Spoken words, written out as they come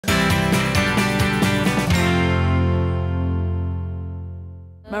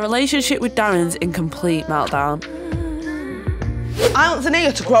My relationship with Darren's in complete meltdown. I want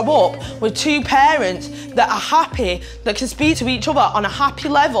Zania to grow up with two parents that are happy, that can speak to each other on a happy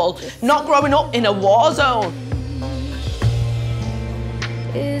level, not growing up in a war zone.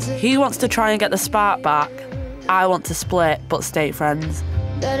 He wants to try and get the spark back. I want to split but stay friends.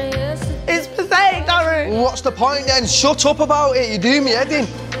 It's pathetic, Darren. What's the point then? Shut up about it, you do me head in.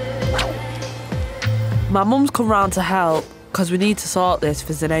 My mum's come round to help because we need to sort this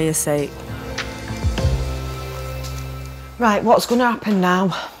for Zania's sake. Right, what's going to happen now?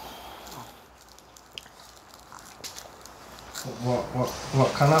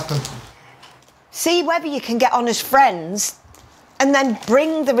 What can happen? See whether you can get on as friends and then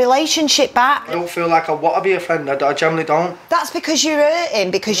bring the relationship back. I don't feel like I want to be a friend, I generally don't. That's because you're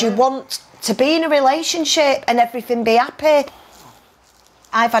hurting, because you want to be in a relationship and everything be happy.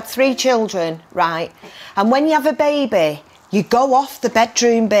 I've had 3 children, right? And when you have a baby, you go off the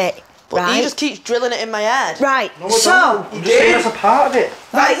bedroom bit. But right? he just keeps drilling it in my head. Right, No, so... I'm just saying that's a part of it.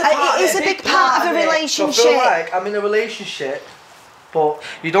 Right, it is a big part of a relationship. So I feel like I'm in a relationship, but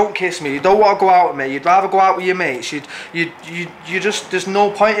you don't kiss me, you don't want to go out with me, you'd rather go out with your mates, you just, there's no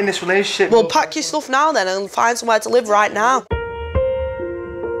point in this relationship. Well, pack your stuff now then and find somewhere to live right now.